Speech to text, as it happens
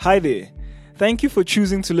Hi there. Thank you for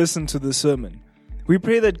choosing to listen to this sermon. We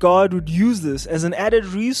pray that God would use this as an added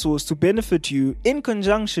resource to benefit you in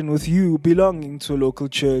conjunction with you belonging to a local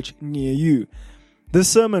church near you. This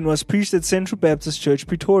sermon was preached at Central Baptist Church,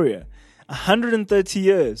 Pretoria. 130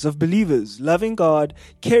 years of believers loving God,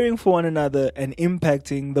 caring for one another, and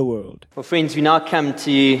impacting the world. Well, friends, we now come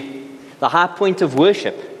to the high point of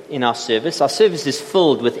worship in our service. Our service is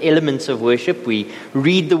filled with elements of worship. We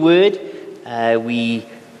read the Word, we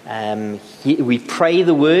pray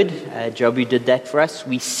the Word. Jobu did that for us.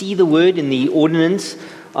 We see the Word in the ordinance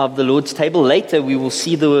of the Lord's table. Later, we will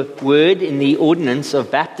see the Word in the ordinance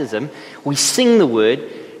of baptism. We sing the Word,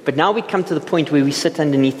 but now we come to the point where we sit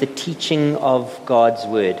underneath the teaching of God's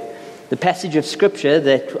Word. The passage of Scripture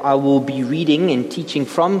that I will be reading and teaching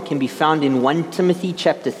from can be found in 1 Timothy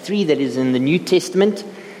chapter 3, that is in the New Testament.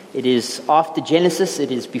 It is after Genesis,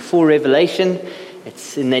 it is before Revelation.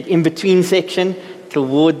 It's in that in-between section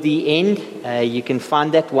toward the end. You can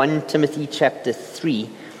find that 1 Timothy chapter 3.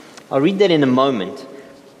 I'll read that in a moment.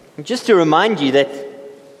 And just to remind you that,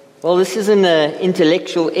 well, this isn't an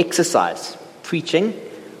intellectual exercise, preaching.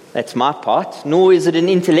 That's my part. Nor is it an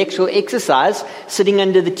intellectual exercise sitting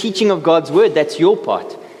under the teaching of God's Word. That's your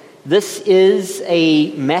part. This is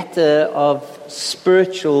a matter of a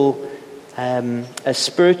spiritual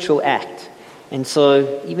act. And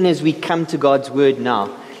so, even as we come to God's Word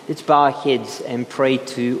now, let's bow our heads and pray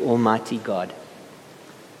to Almighty God.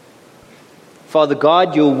 Father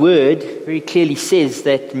God, your Word very clearly says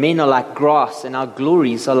that men are like grass and our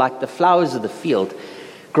glories are like the flowers of the field.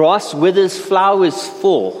 Grass withers, flowers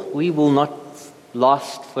fall. We will not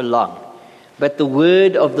last for long. But the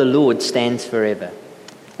word of the Lord stands forever.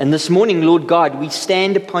 And this morning, Lord God, we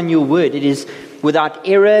stand upon your word. It is without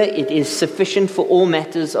error. It is sufficient for all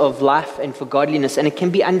matters of life and for godliness. And it can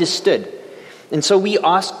be understood. And so we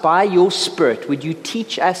ask by your Spirit, would you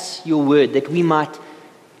teach us your word that we might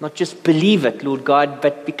not just believe it, Lord God,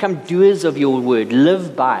 but become doers of your word,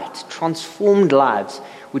 live by it, transformed lives,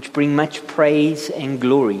 which bring much praise and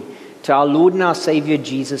glory to our Lord and our Savior,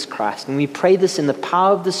 Jesus Christ. And we pray this in the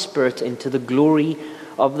power of the Spirit and to the glory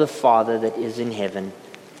of the Father that is in heaven.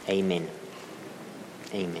 Amen.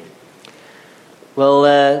 Amen. Well,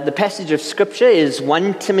 the passage of Scripture is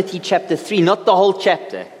 1 Timothy chapter 3, not the whole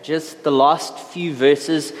chapter, just the last few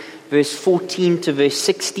verses, verse 14 to verse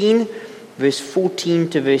 16, verse 14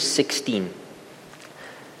 to verse 16.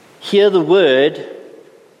 Hear the word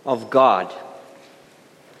of God.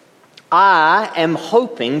 I am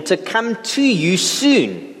hoping to come to you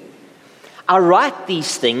soon. I write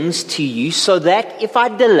these things to you so that if I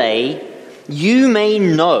delay, you may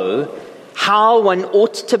know how one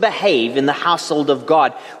ought to behave in the household of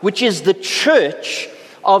God, which is the church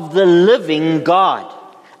of the living God,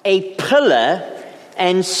 a pillar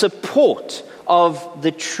and support of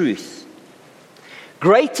the truth.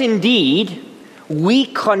 Great indeed, we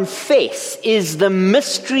confess, is the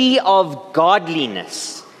mystery of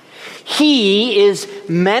godliness. He is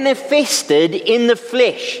manifested in the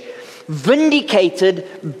flesh,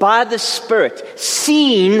 vindicated by the Spirit,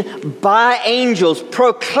 seen by angels,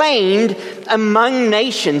 proclaimed among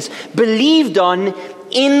nations, believed on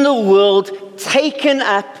in the world, taken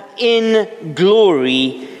up in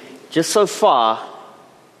glory. Just so far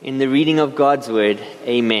in the reading of God's Word.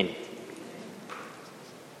 Amen.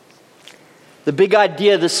 The big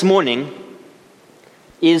idea this morning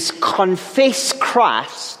is confess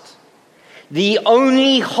Christ, the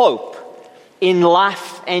only hope in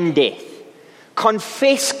life and death.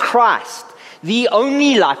 Confess Christ, the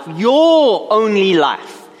only life, your only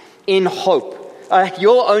life in hope,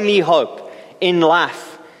 your only hope in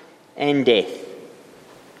life and death.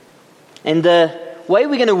 And the way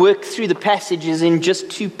we're going to work through the passage is in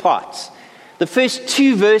just two parts. The first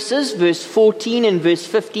two verses, verse 14 and verse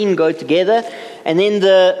 15, go together. And then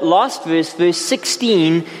the last verse, verse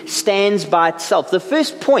 16, stands by itself. The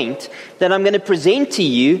first point that I'm going to present to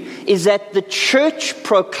you is that the church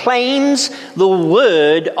proclaims the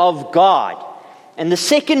word of God. And the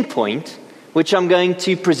second point, which I'm going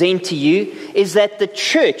to present to you, is that the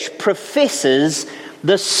church professes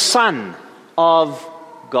the Son of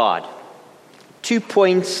God. 2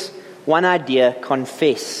 points, one idea: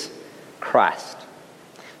 confess Christ.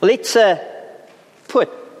 Well, let's put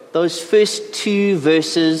those first two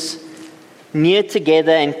verses near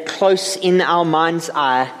together and close in our mind's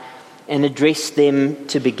eye and address them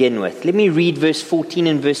to begin with. Let me read verse 14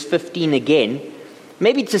 and verse 15 again.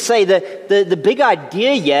 Maybe to say that the big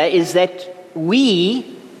idea here is that we,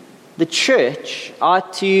 the church, are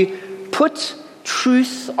to put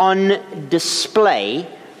truth on display.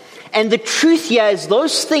 And the truth here is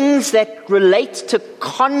those things that relate to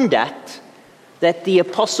conduct that the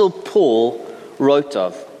Apostle Paul wrote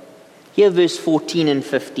of. Here, verse 14 and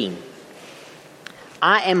 15.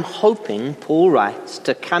 I am hoping, Paul writes,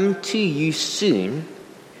 to come to you soon.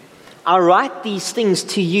 I write these things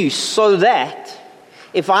to you so that,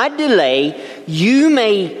 if I delay, you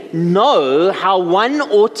may know how one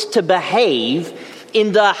ought to behave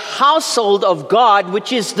in the household of God,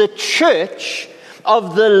 which is the church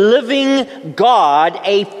of the living God,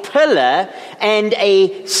 a pillar and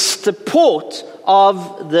a support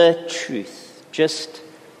of the truth. Just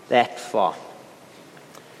that far.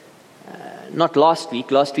 Not last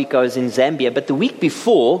week. Last week I was in Zambia, but the week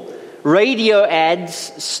before, radio ads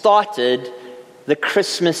started the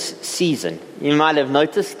Christmas season. You might have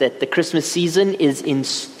noticed that the Christmas season is in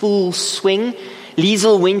full swing.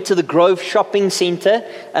 Liesel went to the Grove Shopping Centre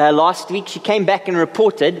last week. She came back and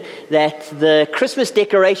reported that the Christmas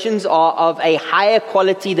decorations are of a higher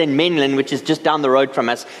quality than Menlyn, which is just down the road from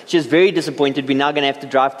us. She was very disappointed. We're now going to have to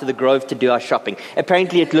drive to the Grove to do our shopping.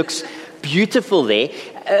 Apparently it looks beautiful there.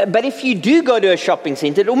 But if you do go to a shopping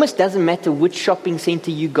centre, it almost doesn't matter which shopping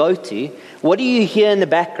centre you go to. What do you hear in the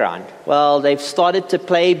background? Well, they've started to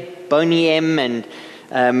play Boney M and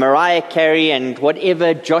Mariah Carey and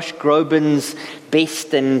whatever Josh Groban's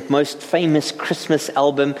best and most famous Christmas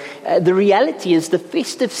album. The reality is the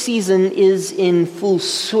festive season is in full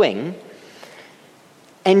swing,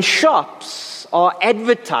 and shops are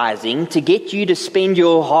advertising to get you to spend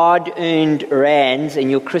your hard-earned rands and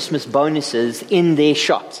your Christmas bonuses in their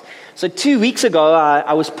shops. So 2 weeks ago,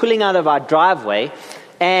 I was pulling out of our driveway,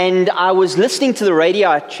 and I was listening to the radio.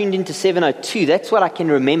 I tuned into 702. That's what I can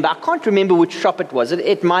remember. I can't remember which shop it was.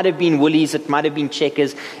 It might have been Woolies. It might have been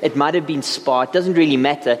Checkers. It might have been Spar. It doesn't really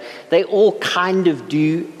matter. They all kind of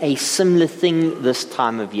do a similar thing this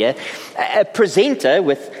time of year. A presenter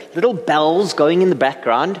with little bells going in the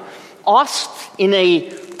background asked in a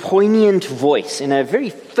poignant voice, in a very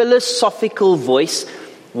philosophical voice,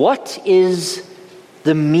 what is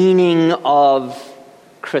the meaning of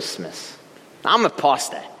Christmas? I'm a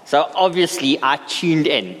pastor, so obviously I tuned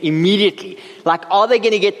in immediately. Like, are they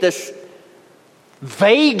going to get this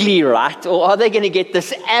vaguely right, or are they going to get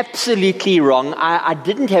this absolutely wrong? I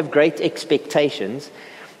didn't have great expectations.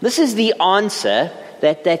 This is the answer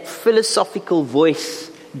that philosophical voice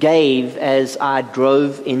gave as I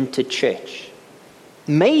drove into church.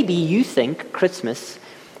 Maybe you think Christmas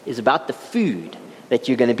is about the food that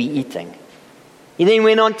you're going to be eating. He then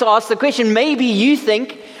went on to ask the question, maybe you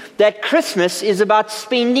think that Christmas is about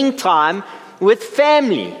spending time with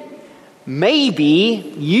family.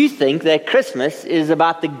 Maybe you think that Christmas is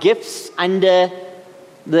about the gifts under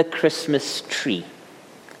the Christmas tree.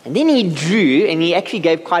 And then he drew, and he actually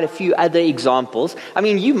gave quite a few other examples. I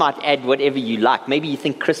mean, you might add whatever you like. Maybe you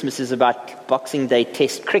think Christmas is about Boxing Day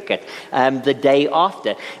Test cricket, the day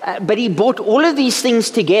after. But he brought all of these things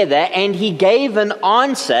together, and he gave an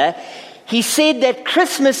answer. He said that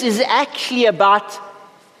Christmas is actually about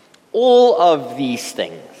all of these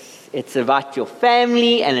things. It's about your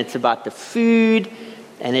family, and it's about the food,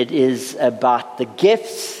 and it is about the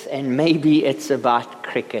gifts, and maybe it's about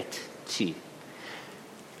cricket too.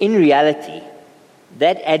 In reality,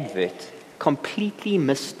 that advert completely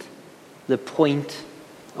missed the point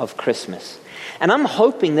of Christmas. And I'm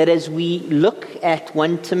hoping that as we look at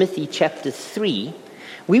 1 Timothy chapter 3,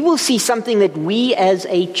 we will see something that we as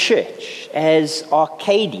a church, as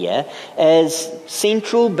Arcadia, as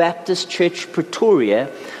Central Baptist Church Pretoria,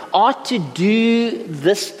 are to do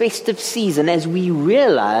this festive season as we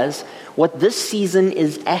realize what this season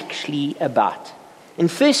is actually about. And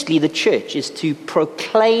firstly, the church is to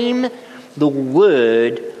proclaim the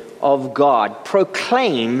Word of God.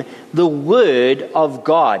 Proclaim the Word of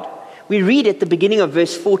God. We read at the beginning of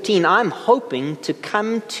verse 14, I'm hoping to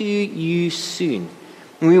come to you soon.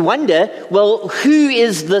 And we wonder, well, who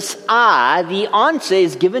is this I? The answer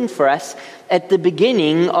is given for us at the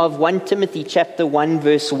beginning of 1 Timothy chapter 1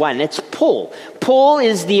 verse 1. It's Paul. Paul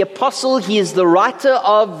is the apostle. He is the writer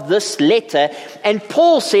of this letter. And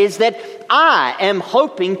Paul says that I am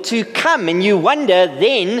hoping to come. And you wonder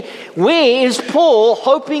then, where is Paul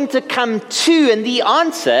hoping to come to? And the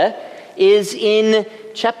answer is in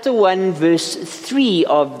chapter 1 verse 3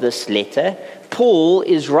 of this letter. Paul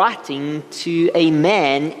is writing to a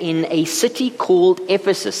man in a city called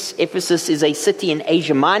Ephesus. Ephesus is a city in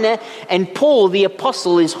Asia Minor, and Paul, the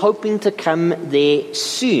apostle, is hoping to come there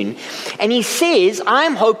soon. And he says,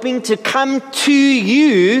 I'm hoping to come to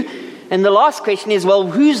you. And the last question is, well,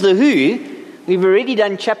 who's the who? We've already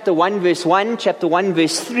done chapter 1 verse 1, chapter 1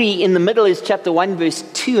 verse 3. In the middle is chapter 1 verse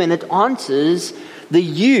 2, and it answers the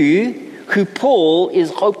you who Paul is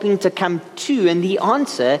hoping to come to. And the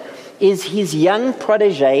answer is his young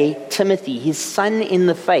protege, Timothy, his son in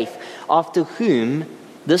the faith, after whom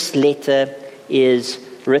this letter is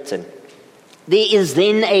written. There is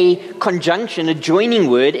then a conjunction, a joining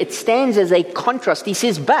word. It stands as a contrast. He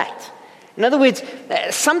says, but. In other words,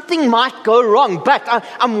 something might go wrong, but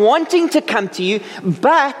I'm wanting to come to you,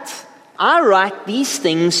 but I write these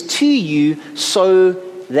things to you so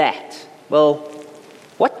that. Well,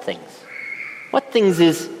 what things? What things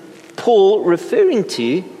is Paul referring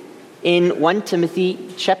to in 1 Timothy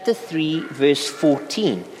chapter 3, verse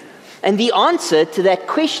 14? And the answer to that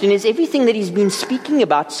question is everything that he's been speaking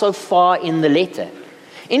about so far in the letter.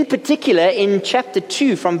 In particular, in chapter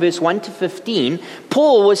 2, from verse 1 to 15,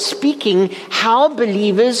 Paul was speaking how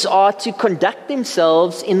believers are to conduct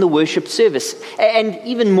themselves in the worship service. And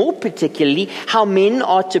even more particularly, how men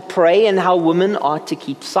are to pray and how women are to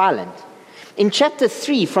keep silent. In chapter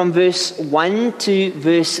 3, from verse 1 to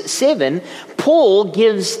verse 7, Paul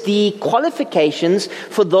gives the qualifications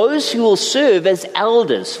for those who will serve as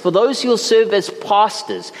elders, for those who will serve as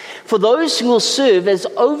pastors, for those who will serve as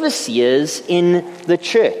overseers in the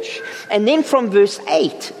church. And then from verse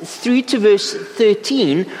 8 through to verse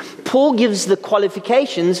 13, Paul gives the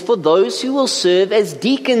qualifications for those who will serve as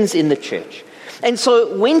deacons in the church. And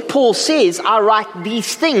so when Paul says, I write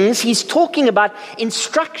these things, he's talking about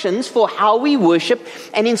instructions for how we worship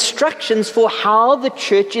and instructions for how the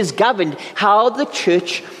church is governed, how the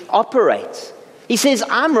church operates. He says,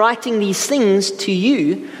 I'm writing these things to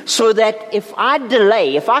you so that if I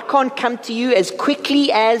delay, if I can't come to you as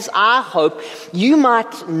quickly as I hope, you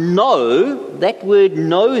might know, that word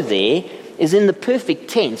know there is in the perfect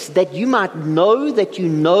tense, that you might know that you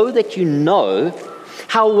know that you know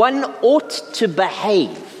how one ought to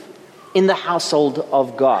behave in the household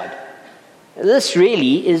of God. This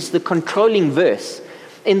really is the controlling verse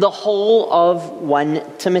in the whole of 1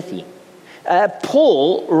 Timothy.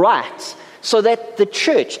 Paul writes so that the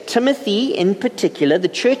church, Timothy in particular, the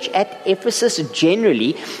church at Ephesus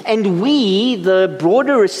generally, and we, the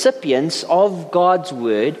broader recipients of God's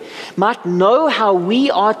word, might know how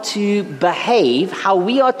we are to behave, how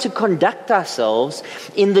we are to conduct ourselves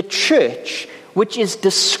in the church, which is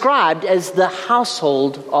described as the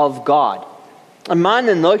household of God. A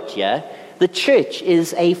minor note here, the church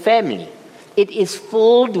is a family. It is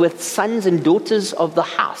filled with sons and daughters of the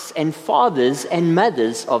house and fathers and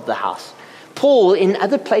mothers of the house. Paul, in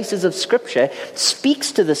other places of Scripture,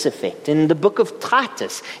 speaks to this effect. In the book of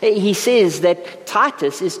Titus, he says that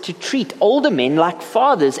Titus is to treat older men like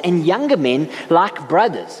fathers and younger men like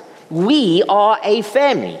brothers. We are a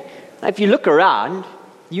family. Now, if you look around,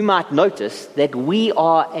 you might notice that we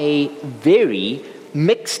are a very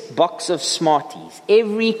mixed box of Smarties.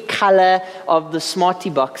 Every color of the Smartie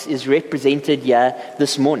box is represented here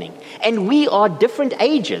this morning. And we are different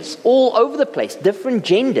ages, all over the place, different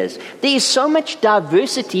genders. There is so much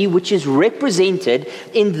diversity which is represented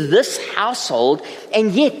in this household.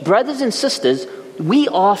 And yet, brothers and sisters, we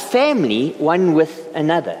are family one with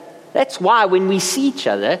another. That's why when we see each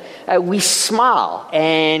other, we smile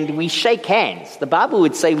and we shake hands. The Bible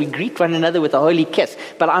would say we greet one another with a holy kiss,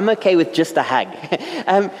 but I'm okay with just a hug.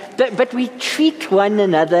 But we treat one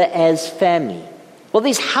another as family. Well,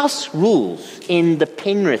 there's house rules in the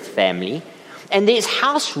Penrith family, and there's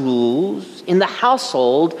house rules in the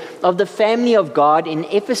household of the family of God in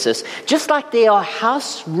Ephesus, just like there are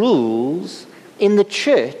house rules in the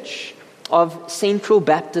church of Central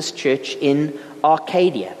Baptist Church in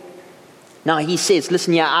Arcadia. Now he says,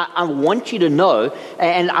 listen here, I want you to know,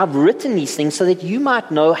 and I've written these things so that you might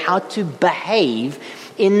know how to behave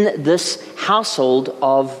in this household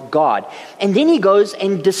of God. And then he goes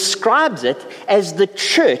and describes it as the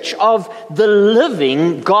church of the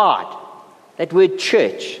living God. That word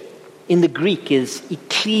church in the Greek is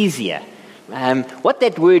ecclesia. What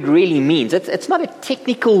that word really means, it's not a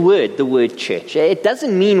technical word, the word church. It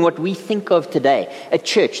doesn't mean what we think of today, a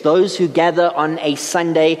church, those who gather on a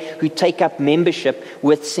Sunday, who take up membership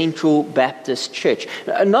with Central Baptist Church.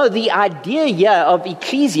 No, the idea here of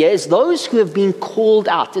ecclesia is those who have been called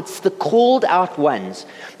out. It's the called out ones.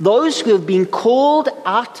 Those who have been called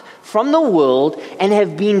out from the world and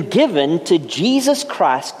have been given to Jesus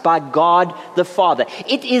Christ by God the Father.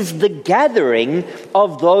 It is the gathering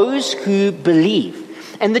of those who believe.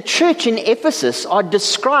 And the church in Ephesus are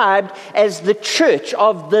described as the church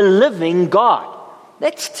of the living God.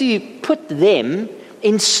 That's to put them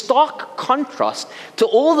in stark contrast to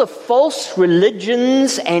all the false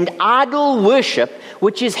religions and idol worship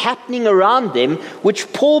which is happening around them,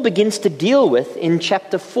 which Paul begins to deal with in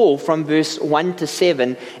chapter 4 from verse 1 to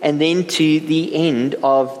 7 and then to the end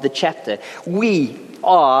of the chapter. We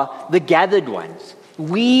are the gathered ones.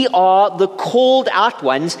 We are the called out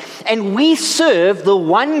ones, and we serve the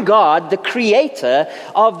one God, the creator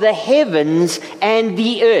of the heavens and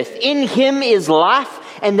the earth. In him is life,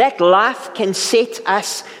 and that life can set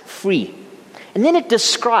us free. And then it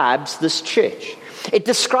describes this church. It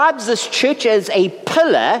describes this church as a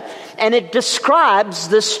pillar, and it describes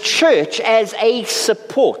this church as a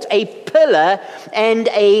support, a pillar and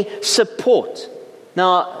a support.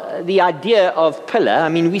 Now, the idea of pillar, I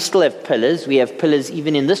mean, we still have pillars. We have pillars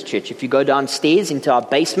even in this church. If you go downstairs into our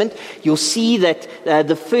basement, you'll see that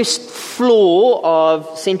the first floor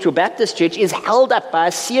of Central Baptist Church is held up by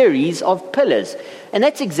a series of pillars. And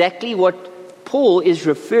that's exactly what Paul is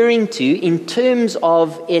referring to in terms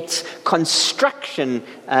of its construction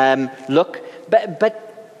look. But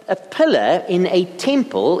a pillar in a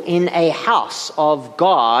temple, in a house of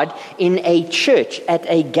God, in a church, at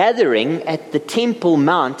a gathering at the Temple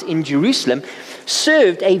Mount in Jerusalem,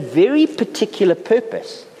 served a very particular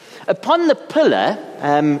purpose. Upon the pillar,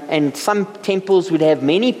 and some temples would have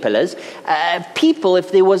many pillars, people,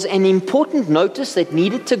 if there was an important notice that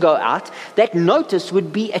needed to go out, that notice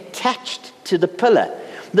would be attached to the pillar.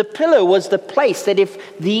 The pillar was the place that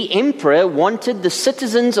if the emperor wanted the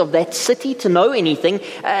citizens of that city to know anything,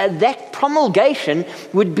 that promulgation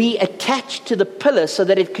would be attached to the pillar so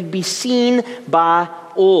that it could be seen by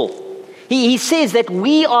all. He says that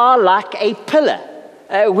we are like a pillar.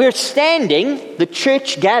 We're standing, the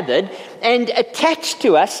church gathered, and attached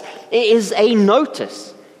to us is a notice.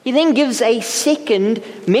 He then gives a second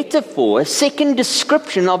metaphor, a second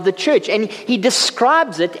description of the church, and he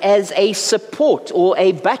describes it as a support or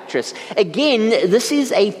a buttress. Again, this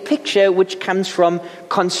is a picture which comes from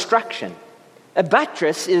construction. A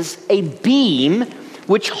buttress is a beam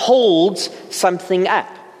which holds something up.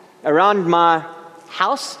 Around my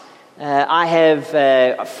house, I have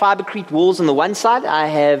fibercrete walls on the one side, I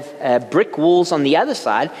have brick walls on the other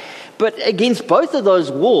side. But against both of those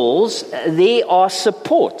walls, there are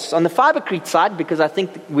supports. On the fibercrete side, because I think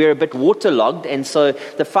we're a bit waterlogged, and so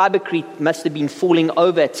the fibercrete must have been falling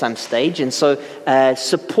over at some stage, and so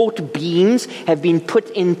support beams have been put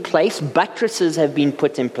in place, buttresses have been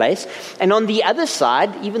put in place. And on the other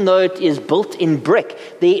side, even though it is built in brick,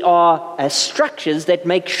 there are structures that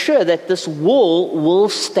make sure that this wall will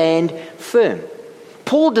stand firm.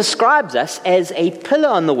 Paul describes us as a pillar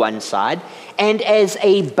on the one side and as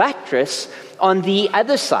a buttress on the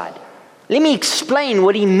other side. Let me explain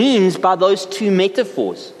what he means by those two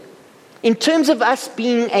metaphors. In terms of us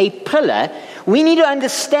being a pillar, we need to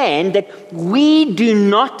understand that we do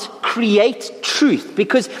not create truth,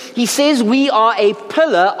 because he says we are a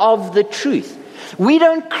pillar of the truth. We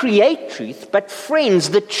don't create truth, but friends,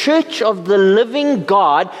 the church of the living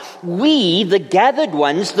God, we, the gathered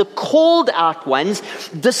ones, the called out ones,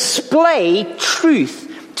 display truth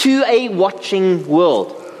to a watching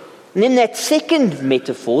world. And then that second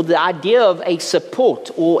metaphor, the idea of a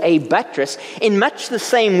support or a buttress, in much the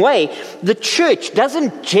same way, the church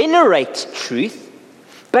doesn't generate truth,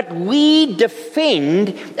 but we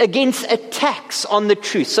defend against attacks on the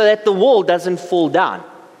truth so that the wall doesn't fall down.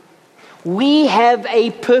 We have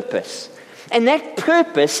a purpose, and that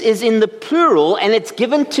purpose is in the plural, and it's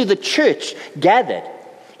given to the church gathered.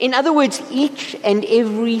 In other words, each and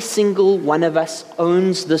every single one of us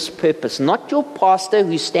owns this purpose. Not your pastor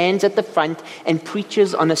who stands at the front and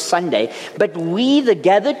preaches on a Sunday, but we, the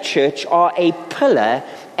gathered church, are a pillar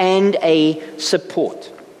and a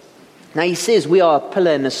support. Now he says we are a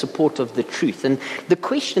pillar and a support of the truth. And the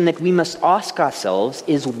question that we must ask ourselves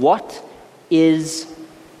is, what is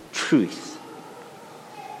truth?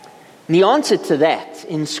 And the answer to that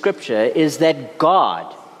in Scripture is that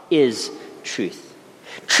God is truth.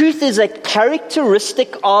 Truth is a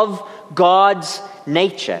characteristic of God's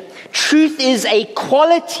nature. Truth is a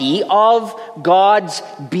quality of God's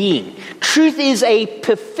being. Truth is a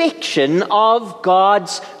perfection of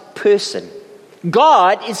God's person.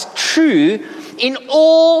 God is true in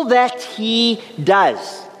all that he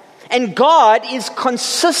does. And God is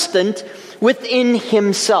consistent within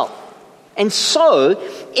himself. And so,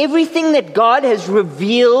 everything that God has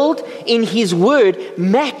revealed in his word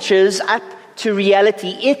matches up to reality.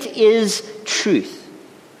 It is truth.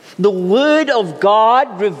 The word of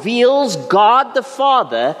God reveals God the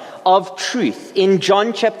Father of truth in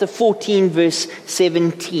John chapter 14 verse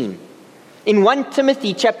 17. In 1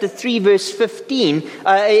 Timothy chapter 3 verse 15,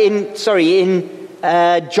 in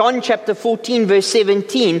John chapter 14 verse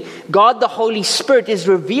 17, God the Holy Spirit is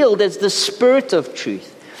revealed as the Spirit of truth.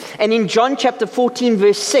 And in John chapter 14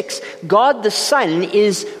 verse 6, God the Son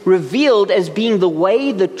is revealed as being the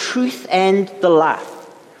way, the truth, and the life.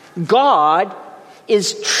 God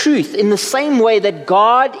is truth in the same way that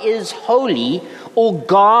God is holy. or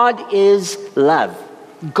God is love.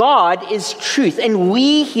 God is truth, and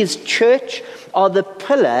we, his church, are the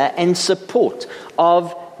pillar and support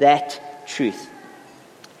of that truth.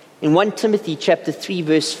 In 1 Timothy chapter 3,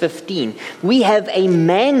 verse 15, we have a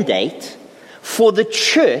mandate for the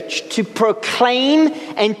church to proclaim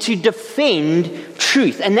and to defend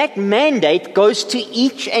truth. And that mandate goes to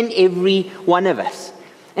each and every one of us.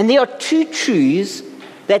 And there are two truths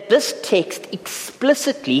that this text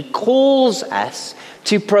explicitly calls us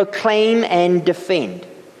to proclaim and defend.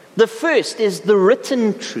 The first is the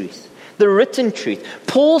written truth. The written truth.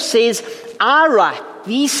 Paul says, I write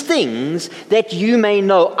these things that you may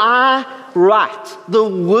know. I write the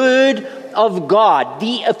word of God,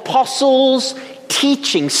 the apostles'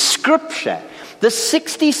 teaching, scripture, the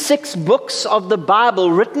 66 books of the Bible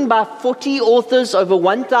written by 40 authors over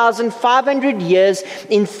 1,500 years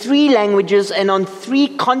in 3 languages and on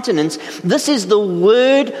 3 continents. This is the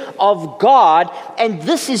word of God, and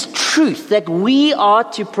this is truth that we are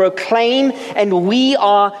to proclaim and we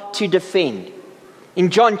are to defend. In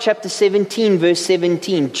John chapter 17, verse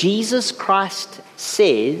 17, Jesus Christ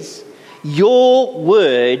says, your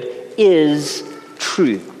word is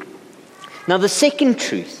true. Now, the second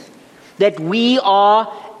truth that we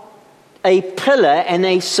are a pillar and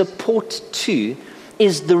a support to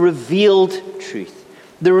is the revealed truth.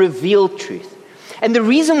 The revealed truth. And the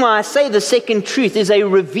reason why I say the second truth is a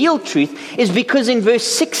revealed truth is because in verse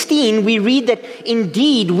 16 we read that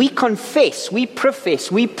indeed we confess, we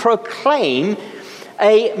profess, we proclaim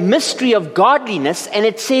a mystery of godliness, and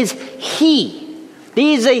it says he. There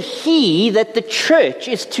is a he that the church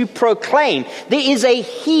is to proclaim. There is a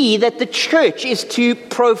he that the church is to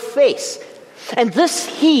profess. And this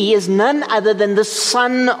he is none other than the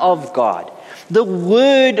Son of God, the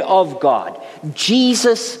Word of God,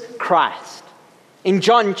 Jesus Christ. In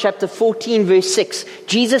John chapter 14, verse 6,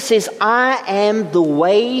 Jesus says, I am the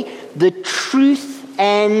way, the truth,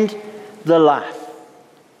 and the life.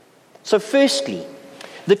 So firstly,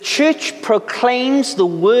 the church proclaims the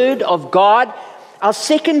Word of God. Our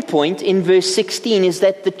second point in verse 16 is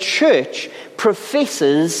that the church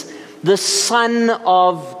professes the Son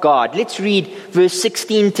of God. Let's read verse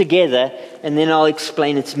 16 together, and then I'll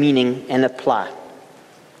explain its meaning and apply.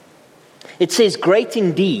 It says, great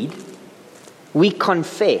indeed, we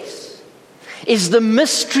confess, is the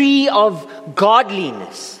mystery of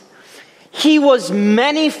godliness. He was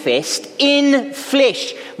manifest in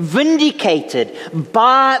flesh, vindicated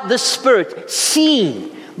by the Spirit,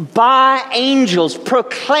 seen by angels,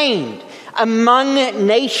 proclaimed among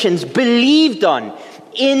nations, believed on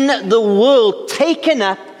in the world, taken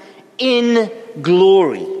up in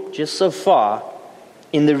glory. Just so far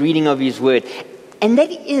in the reading of his word. And that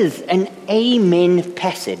is an amen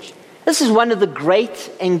passage. This is one of the great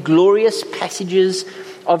and glorious passages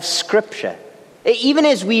of Scripture. Even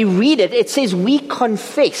as we read it, it says we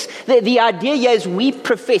confess. The idea here is we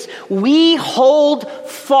profess. We hold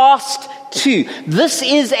fast to. This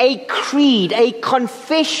is a creed, a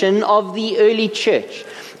confession of the early church.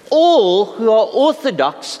 All who are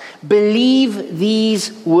orthodox believe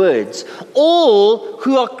these words. All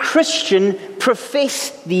who are Christian profess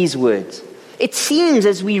these words. It seems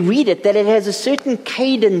as we read it that it has a certain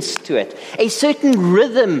cadence to it, a certain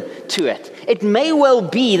rhythm to it. It may well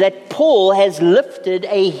be that Paul has lifted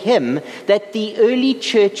a hymn that the early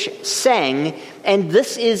church sang, and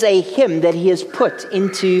this is a hymn that he has put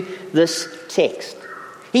into this text.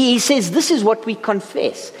 He says this is what we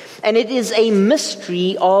confess, and it is a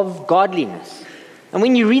mystery of godliness. And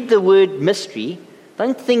when you read the word mystery,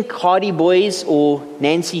 don't think Hardy Boys or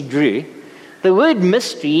Nancy Drew. The word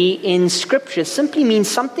mystery in Scripture simply means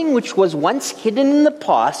something which was once hidden in the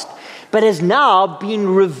past, but has now been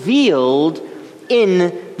revealed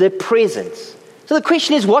in the present. So the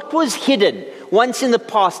question is, what was hidden once in the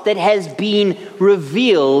past that has been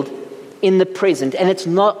revealed in the present? And it's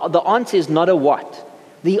not. The answer is not a what.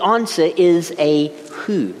 The answer is a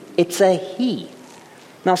who. It's a he.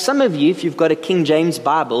 Now, some of you, if you've got a King James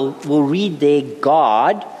Bible, will read there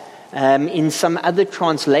God. In some other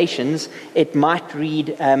translations, it might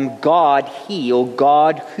read God he or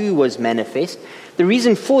God who was manifest. The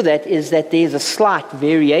reason for that is that there's a slight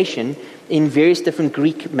variation in various different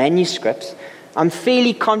Greek manuscripts. I'm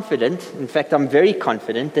fairly confident, in fact I'm very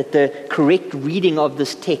confident, that the correct reading of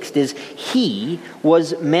this text is he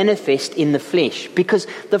was manifest in the flesh, because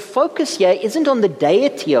the focus here isn't on the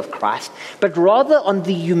deity of Christ, but rather on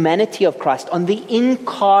the humanity of Christ, on the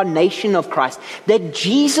incarnation of Christ, that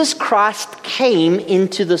Jesus Christ came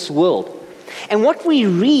into this world. And what we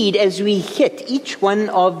read as we hit each one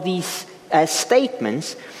of these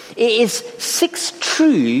statements is 6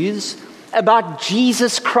 truths about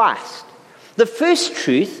Jesus Christ. The first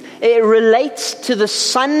truth, it relates to the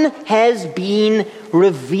Son has been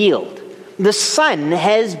revealed. The Son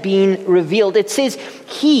has been revealed. It says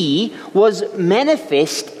he was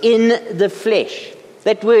manifest in the flesh.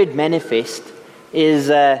 That word manifest is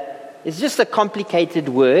just a complicated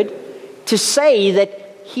word to say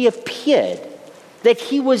that he appeared, that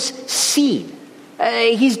he was seen.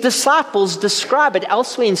 His disciples describe it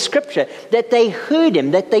elsewhere in Scripture, that they heard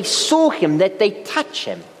him, that they saw him, that they touched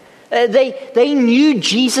him. They knew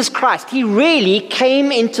Jesus Christ. He really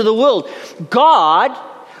came into the world. God,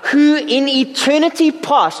 who in eternity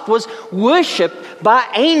past was worshipped by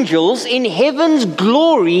angels in heaven's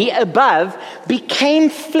glory above, became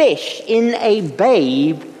flesh in a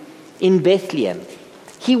babe in Bethlehem.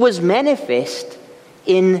 He was manifest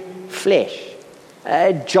in flesh.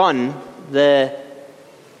 John, the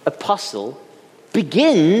apostle,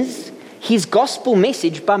 begins his gospel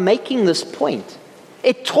message by making this point.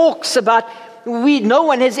 It talks about no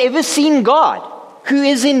one has ever seen God, who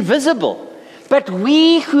is invisible. But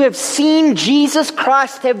we who have seen Jesus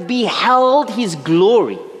Christ have beheld his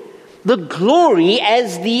glory. The glory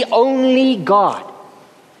as the only God.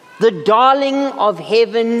 The darling of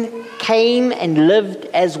heaven came and lived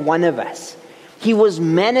as one of us. He was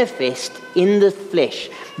manifest in the flesh.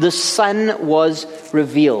 The Son was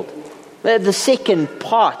revealed. The second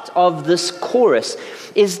part of this chorus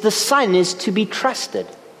is the Son is to be trusted.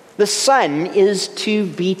 The Son is to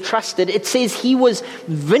be trusted. It says he was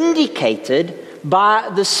vindicated by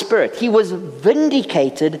the Spirit. He was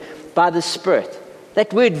vindicated by the Spirit.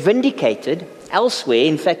 That word vindicated, elsewhere,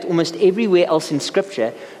 in fact almost everywhere else in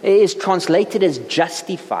Scripture, is translated as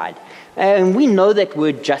justified. And we know that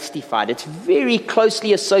word justified. It's very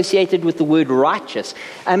closely associated with the word righteous.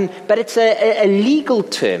 But it's a legal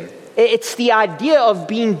term. It's the idea of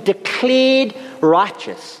being declared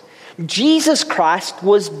righteous. Jesus Christ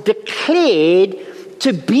was declared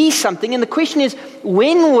to be something. And the question is,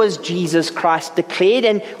 when was Jesus Christ declared,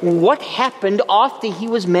 and what happened after he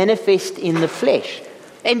was manifest in the flesh?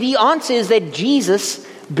 And the answer is that Jesus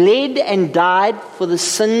bled and died for the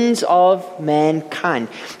sins of mankind.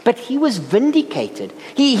 But he was vindicated.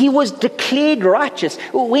 He was declared righteous.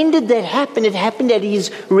 When did that happen? It happened at his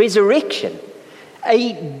resurrection.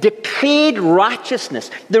 A declared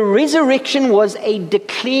righteousness. The resurrection was a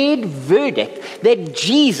declared verdict that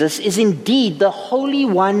Jesus is indeed the Holy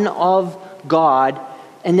One of God,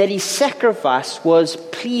 and that his sacrifice was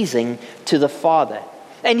pleasing to the Father.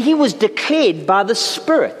 And he was declared by the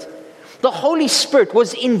Spirit. The Holy Spirit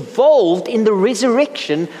was involved in the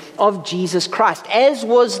resurrection of Jesus Christ, as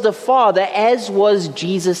was the Father, as was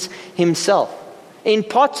Jesus himself. In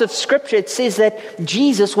parts of Scripture, it says that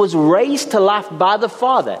Jesus was raised to life by the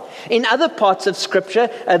Father. In other parts of Scripture,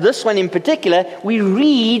 this one in particular, we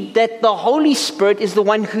read that the Holy Spirit is the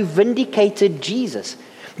one who vindicated Jesus.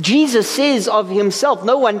 Jesus says of himself,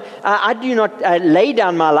 I do not lay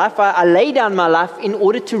down my life, I lay down my life in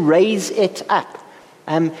order to raise it up.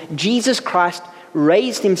 Jesus Christ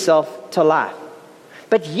raised himself to life.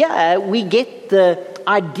 But here we get the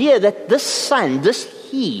idea that this Son, this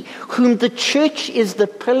He, whom the church is the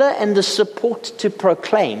pillar and the support to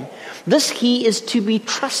proclaim, this He is to be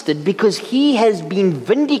trusted because he has been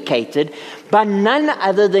vindicated by none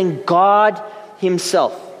other than God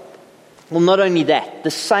himself. Well, not only that,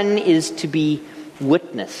 the Son is to be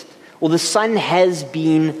witnessed, or the Son has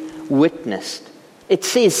been witnessed. It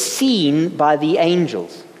says seen by the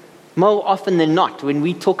angels. More often than not, when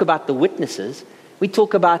we talk about the witnesses, we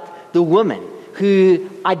talk about the woman who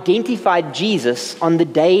identified Jesus on the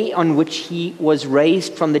day on which he was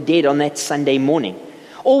raised from the dead on that Sunday morning.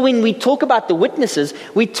 Or when we talk about the witnesses,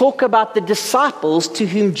 we talk about the disciples to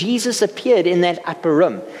whom Jesus appeared in that upper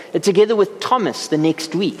room, together with Thomas the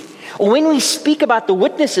next week. Or when we speak about the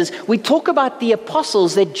witnesses, we talk about the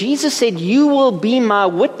apostles that Jesus said, "You will be my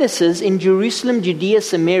witnesses in Jerusalem, Judea,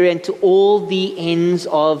 Samaria, and to all the ends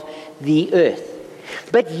of the earth."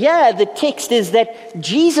 But here the text is that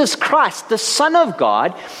Jesus Christ, the Son of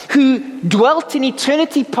God, who dwelt in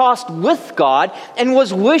eternity past with God and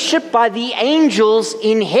was worshipped by the angels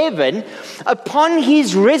in heaven, upon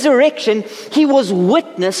his resurrection, he was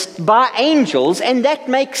witnessed by angels, and that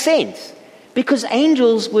makes sense. Because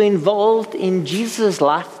angels were involved in Jesus'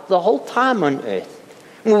 life the whole time on earth.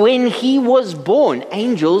 When he was born,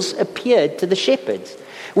 angels appeared to the shepherds.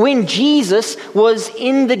 When Jesus was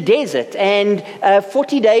in the desert and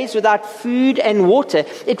 40 days without food and water,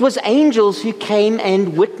 it was angels who came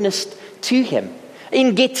and witnessed to him.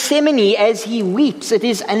 In Gethsemane, as he weeps, it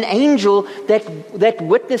is an angel that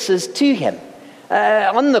witnesses to him.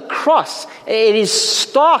 On the cross, it is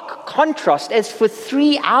stark contrast as for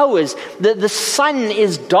 3 hours the sun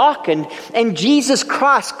is darkened and Jesus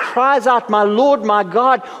Christ cries out, "My Lord, my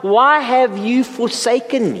God, why have you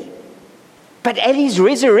forsaken me?" But at his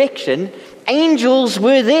resurrection, angels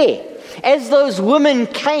were there. As those women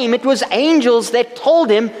came, it was angels that told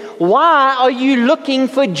him, "Why are you looking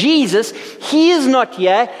for Jesus? He is not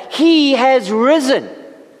here. He has risen."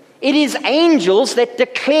 It is angels that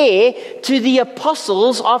declare to the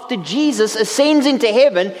apostles after Jesus ascends into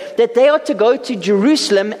heaven that they are to go to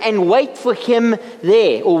Jerusalem and wait for him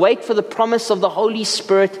there, or wait for the promise of the Holy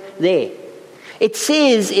Spirit there. It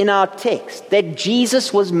says in our text that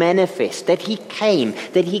Jesus was manifest, that he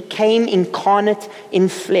came incarnate in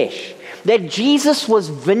flesh, that Jesus was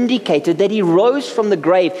vindicated, that he rose from the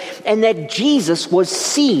grave, and that Jesus was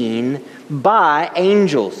seen by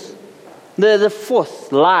angels. The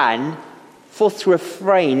fourth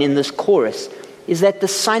refrain in this chorus is that the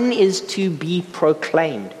Son is to be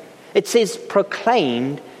proclaimed. It says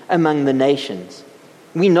proclaimed among the nations.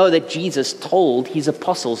 We know that Jesus told his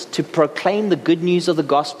apostles to proclaim the good news of the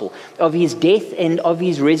gospel, of his death and of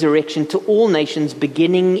his resurrection to all nations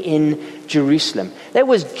beginning in Jerusalem. That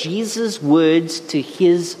was Jesus' words to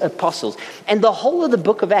his apostles. And the whole of the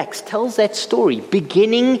book of Acts tells that story.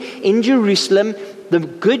 Beginning in Jerusalem, the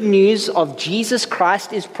good news of Jesus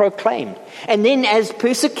Christ is proclaimed. And then as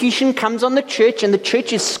persecution comes on the church and the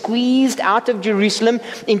church is squeezed out of Jerusalem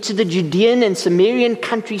into the Judean and Samaritan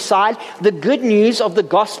countryside, the good news of the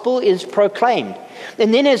gospel is proclaimed.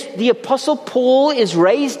 And then as the apostle Paul is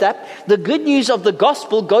raised up, the good news of the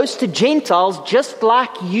gospel goes to Gentiles just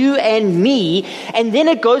like you and me. And then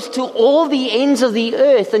it goes to all the ends of the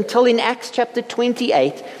earth until in Acts chapter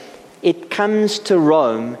 28, it comes to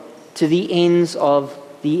Rome, to the ends of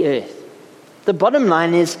the earth. The bottom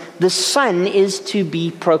line is the Son is to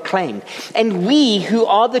be proclaimed. And we who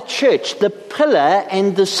are the church, the pillar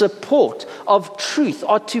and the support of truth,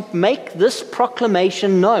 are to make this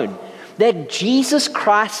proclamation known. That Jesus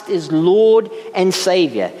Christ is Lord and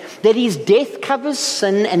Savior. That his death covers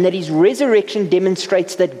sin and that his resurrection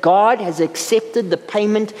demonstrates that God has accepted the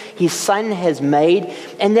payment his Son has made.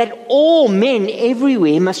 And that all men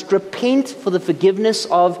everywhere must repent for the forgiveness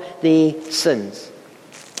of their sins.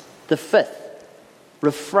 The fifth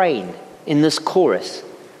refrain in this chorus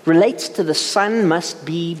relates to the Son must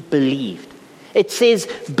be believed. It says,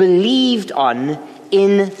 believed on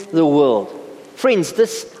in the world. Friends,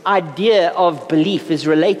 this idea of belief is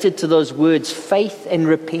related to those words, faith and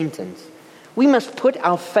repentance. We must put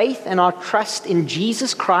our faith and our trust in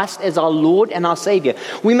Jesus Christ as our Lord and our Savior.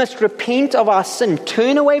 We must repent of our sin,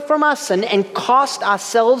 turn away from our sin, and cast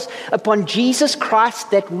ourselves upon Jesus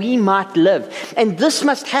Christ that we might live. And this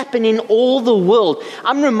must happen in all the world.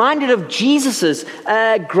 I'm reminded of Jesus'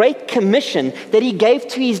 great commission that he gave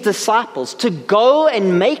to his disciples to go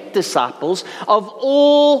and make disciples of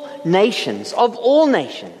all nations,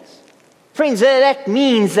 Friends, that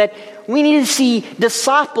means that we need to see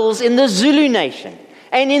disciples in the Zulu nation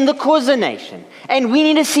and in the Xhosa nation. And we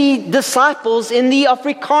need to see disciples in the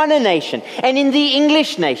Afrikaner nation and in the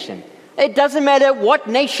English nation. It doesn't matter what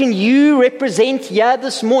nation you represent here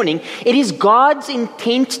this morning. It is God's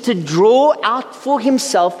intent to draw out for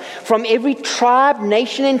himself from every tribe,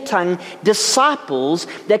 nation, and tongue disciples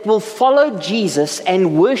that will follow Jesus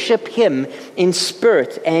and worship him in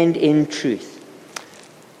spirit and in truth.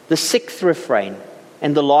 The sixth refrain,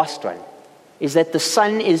 and the last one, is that the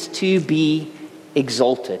Son is to be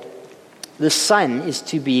exalted. The Son is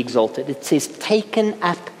to be exalted. It says, taken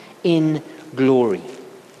up in glory.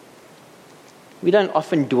 We don't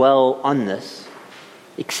often dwell on this,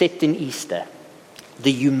 except in Easter,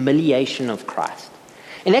 the humiliation of Christ.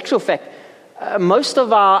 In actual fact, most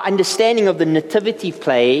of our understanding of the nativity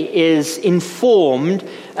play is informed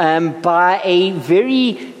by a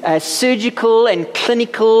very surgical and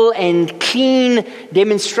clinical and clean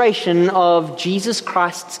demonstration of Jesus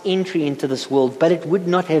Christ's entry into this world, but it would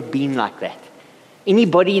not have been like that.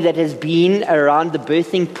 Anybody that has been around the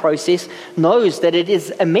birthing process knows that it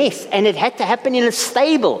is a mess, and it had to happen in a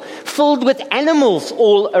stable filled with animals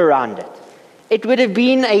all around it. It would have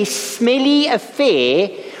been a smelly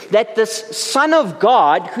affair that this Son of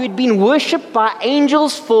God, who had been worshipped by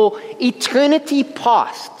angels for eternity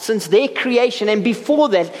past, since their creation, and before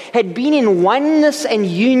that had been in oneness and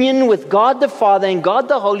union with God the Father and God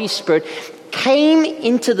the Holy Spirit, came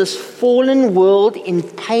into this fallen world in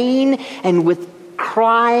pain and with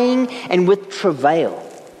crying and with travail.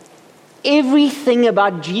 Everything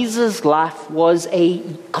about Jesus' life was a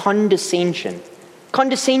condescension.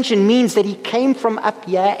 Condescension means that he came from up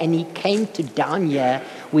here and he came to down here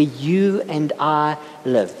where you and I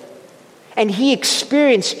live. And he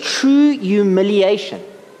experienced true humiliation.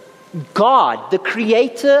 God, the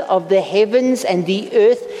creator of the heavens and the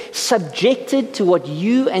earth, subjected to what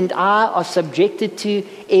you and I are subjected to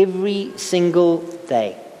every single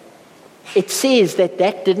day. It says that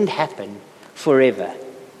didn't happen forever.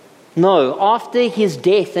 No, after his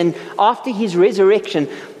death and after his resurrection,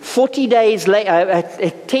 10 days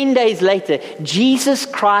later, Jesus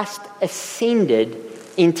Christ ascended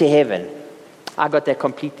into heaven. I got that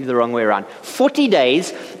completely the wrong way around. 40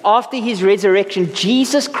 days after his resurrection,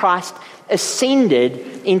 Jesus Christ ascended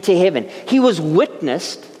into heaven. He was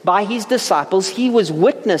witnessed by his disciples. He was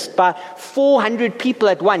witnessed by 400 people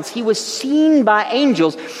at once. He was seen by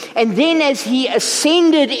angels. And then as he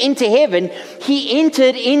ascended into heaven, he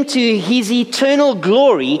entered into his eternal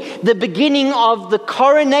glory, the beginning of the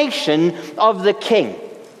coronation of the King.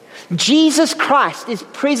 Jesus Christ is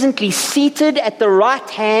presently seated at the right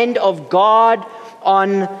hand of God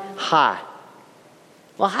on high.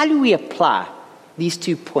 Well, how do we apply these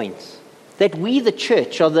 2 points? That we, the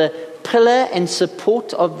church, are the pillar and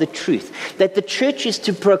support of the truth. That the church is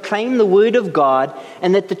to proclaim the word of God,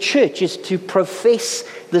 and that the church is to profess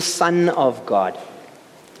the Son of God.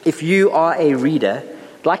 If you are a reader,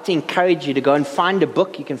 I'd like to encourage you to go and find a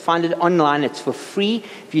book. You can find it online. It's for free.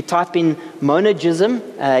 If you type in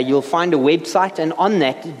monergism, you'll find a website. And on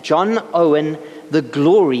that, John Owen, The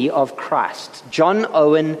Glory of Christ. John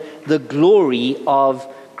Owen, The Glory of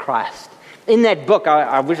Christ. In that book,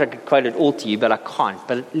 I wish I could quote it all to you, but I can't.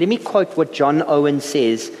 But let me quote what John Owen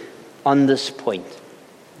says on this point.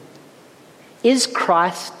 Is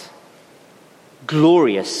Christ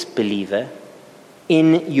glorious, believer,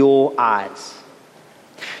 in your eyes?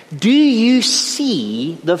 Do you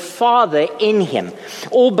see the Father in him?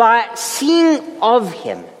 Or by seeing of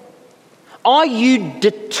him, are you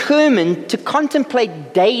determined to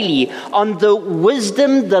contemplate daily on the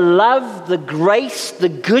wisdom, the love, the grace, the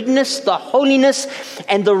goodness, the holiness,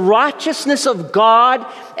 and the righteousness of God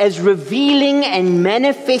as revealing and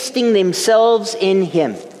manifesting themselves in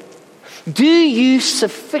him? Do you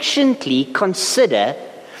sufficiently consider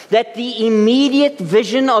that the immediate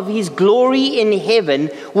vision of his glory in heaven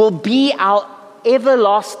will be our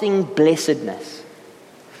everlasting blessedness?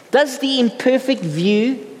 Does the imperfect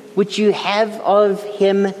view which you have of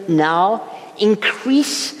him now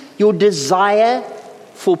increase your desire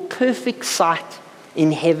for perfect sight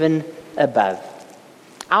in heaven above?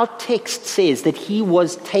 Our text says that he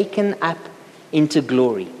was taken up into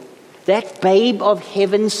glory. That babe of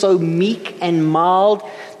heaven, so meek and mild,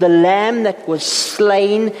 the lamb that was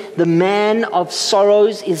slain, the man of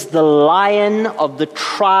sorrows, is the Lion of the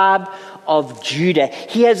tribe of Judah.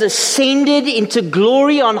 He has ascended into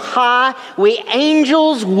glory on high, where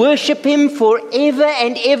angels worship him forever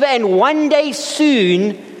and ever. And one day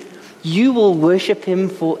soon, you will worship him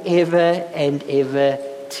forever and ever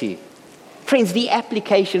too. Friends, the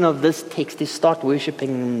application of this text is start worshiping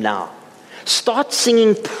him now. Start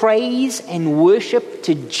singing praise and worship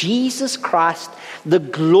to Jesus Christ, the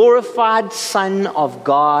glorified Son of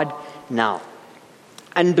God, now.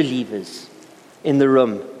 Unbelievers in the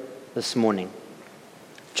room this morning.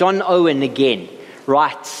 John Owen again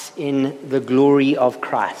writes in The Glory of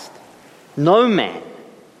Christ, no man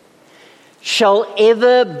shall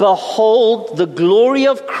ever behold the glory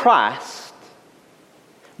of Christ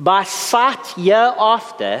by sight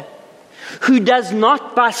hereafter, who does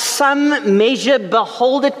not by some measure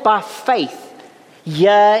behold it by faith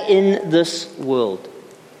here in this world.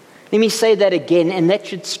 Let me say that again, and that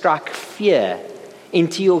should strike fear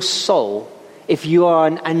into your soul if you are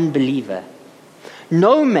an unbeliever.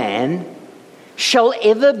 No man shall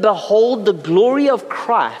ever behold the glory of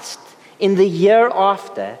Christ in the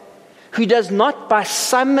hereafter, who does not by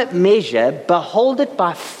some measure behold it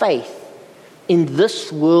by faith in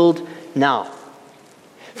this world now.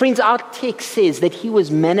 Friends, our text says that he was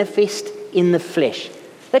manifest in the flesh.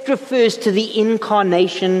 That refers to the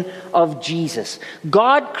incarnation of Jesus.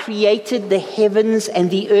 God created the heavens and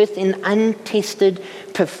the earth in untested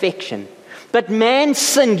perfection. But man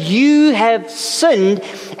sinned. You have sinned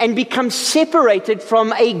and become separated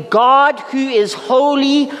from a God who is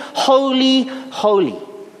holy, holy, holy.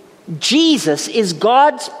 Jesus is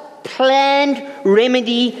God's planned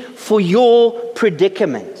remedy for your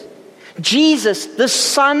predicament. Jesus, the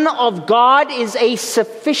Son of God, is a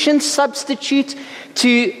sufficient substitute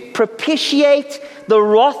to propitiate the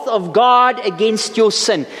wrath of God against your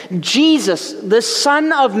sin. Jesus, the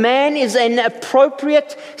Son of Man, is an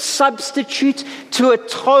appropriate substitute to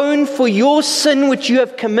atone for your sin which you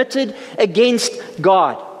have committed against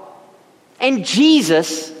God. And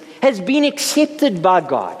Jesus has been accepted by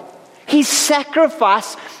God. His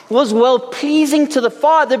sacrifice was well pleasing to the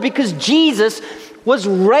Father because Jesus was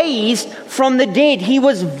raised from the dead. He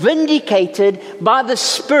was vindicated by the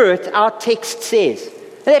Spirit, our text says.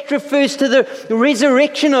 That refers to the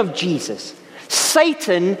resurrection of Jesus.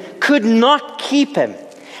 Satan could not keep him.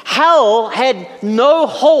 Hell had no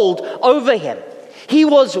hold over him. He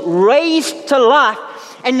was raised to life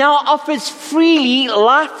and now offers freely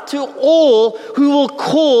life to all who will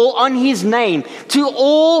call on his name. To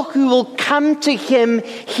all who will come to him,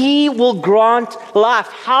 he will grant life.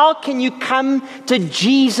 How can you come to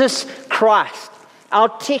Jesus Christ? Our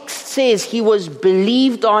text says he was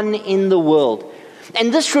believed on in the world.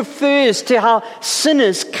 And this refers to how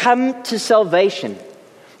sinners come to salvation.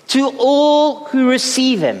 To all who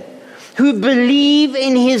receive him, who believe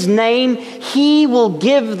in his name, he will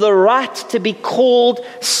give the right to be called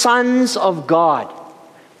sons of God.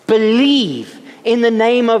 Believe in the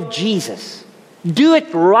name of Jesus. Do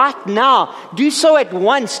it right now. Do so at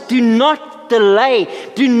once. Do not delay.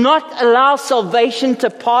 Do not allow salvation to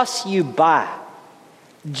pass you by.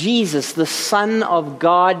 Jesus, the Son of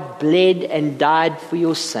God, bled and died for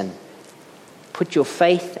your sin. Put your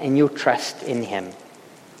faith and your trust in him.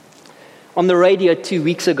 On the radio 2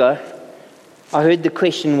 weeks ago, I heard the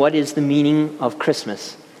question, what is the meaning of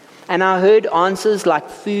Christmas? And I heard answers like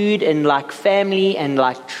food and like family and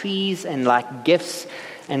like trees and like gifts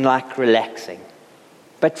and like relaxing.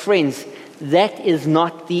 But friends, that is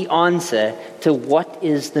not the answer to what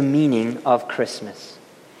is the meaning of Christmas.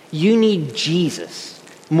 You need Jesus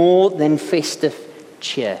more than festive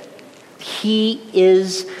cheer. He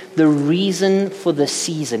is the reason for the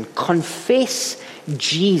season. Confess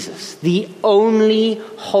Jesus, the only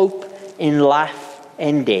hope in life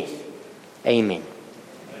and death. Amen.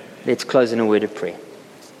 Let's close in a word of prayer.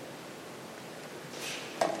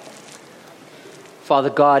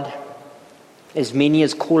 Father God, as many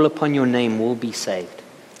as call upon your name will be saved.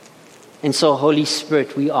 And so, Holy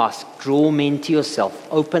Spirit, we ask, draw men to yourself,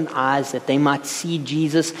 open eyes that they might see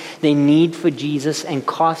Jesus, their need for Jesus, and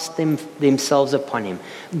cast themselves upon him.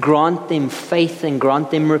 Grant them faith and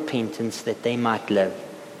grant them repentance that they might live.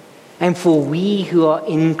 And for we who are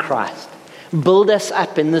in Christ, build us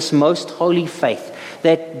up in this most holy faith,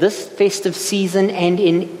 that this festive season and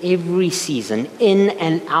in every season, in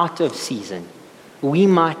and out of season, we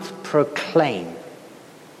might proclaim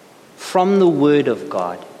from the Word of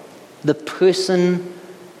God the person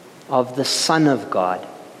of the Son of God,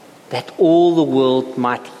 that all the world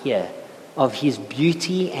might hear of his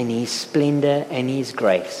beauty and his splendor and his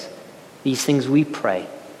grace. These things we pray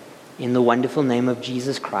in the wonderful name of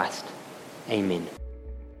Jesus Christ. Amen.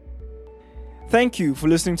 Thank you for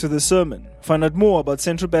listening to this sermon. Find out more about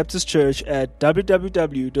Central Baptist Church at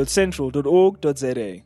www.central.org.za.